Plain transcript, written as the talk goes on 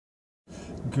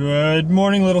Good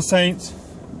morning, little saints.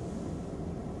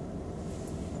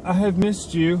 I have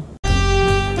missed you.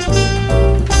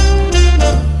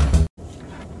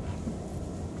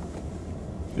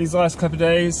 These last couple of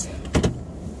days,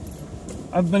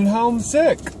 I've been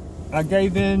homesick. I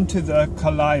gave in to the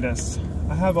colitis.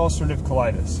 I have ulcerative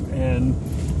colitis, and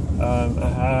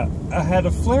I had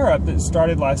a flare-up that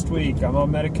started last week. I'm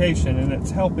on medication, and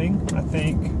it's helping. I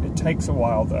think it takes a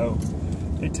while, though.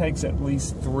 It takes at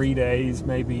least 3 days,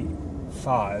 maybe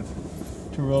 5,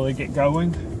 to really get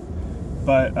going.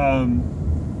 But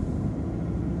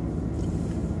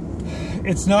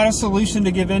it's not a solution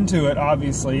to give into it,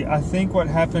 obviously. I think what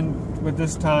happened with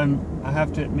this time, I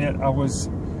have to admit, I was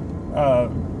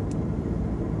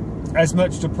as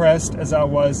much depressed as I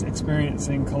was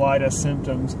experiencing colitis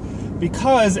symptoms,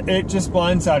 because it just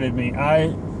blindsided me.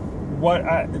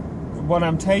 What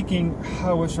I'm taking,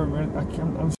 I wish I remember,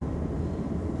 I'm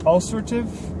Ulcerative?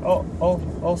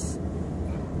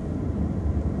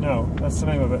 No, that's the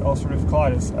name of it, ulcerative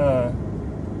colitis.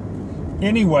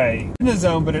 Anyway,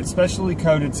 prednisone, but it's specially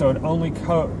coated, so it only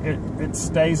it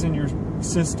stays in your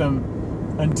system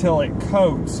until it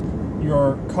coats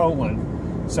your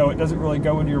colon. So it doesn't really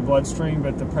go into your bloodstream,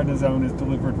 but the prednisone is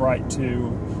delivered right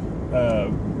to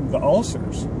the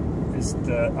ulcers, is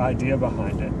the idea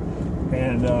behind it.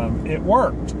 And it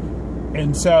worked.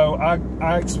 And so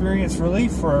I experienced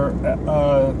relief for,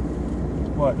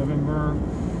 November,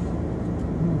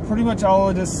 pretty much all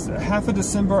of this, half of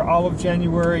December, all of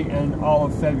January, and all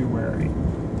of February.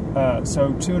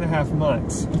 So 2.5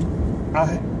 months.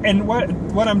 And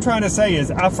what I'm trying to say is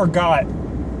I forgot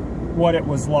what it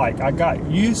was like. I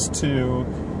got used to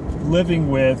living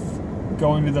with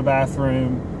going to the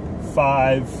bathroom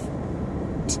 5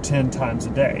 to 10 times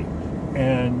a day.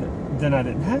 And then I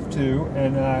didn't have to,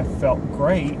 and I felt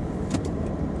great,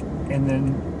 and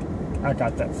then I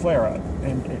got that flare-up,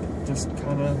 and it just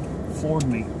kind of floored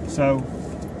me. So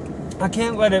I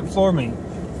can't let it floor me.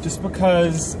 Just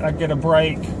because I get a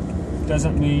break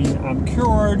doesn't mean I'm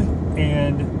cured,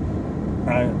 and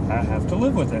I have to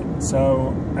live with it.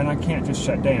 So, and I can't just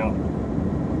shut down.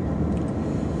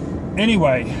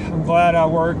 Anyway, I'm glad I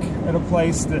work at a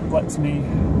place that lets me,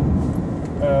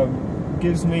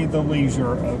 gives me the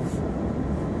leisure of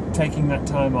taking that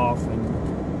time off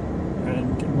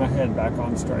and getting my head back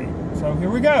on straight. So here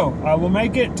we go. I will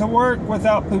make it to work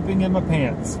without pooping in my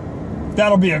pants.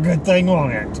 That'll be a good thing,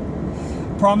 won't it?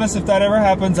 Promise if that ever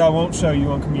happens, I won't show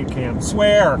you on Commute Cam.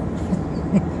 Swear.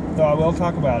 Though I will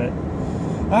talk about it.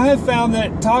 I have found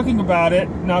that talking about it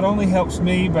not only helps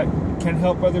me, but can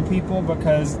help other people,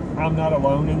 because I'm not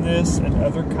alone in this, and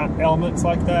other elements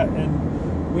like that.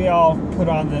 And we all put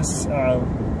on this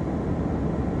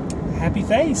happy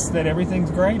face that everything's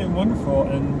great and wonderful,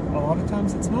 and a lot of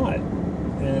times it's not.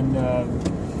 And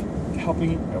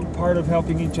part of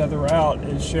helping each other out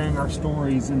is sharing our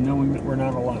stories and knowing that we're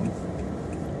not alone.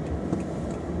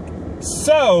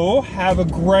 So have a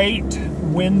great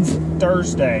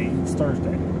Thursday. It's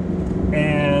Thursday,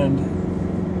 and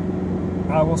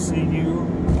I will see you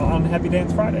on Happy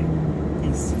Dance Friday.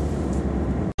 Peace.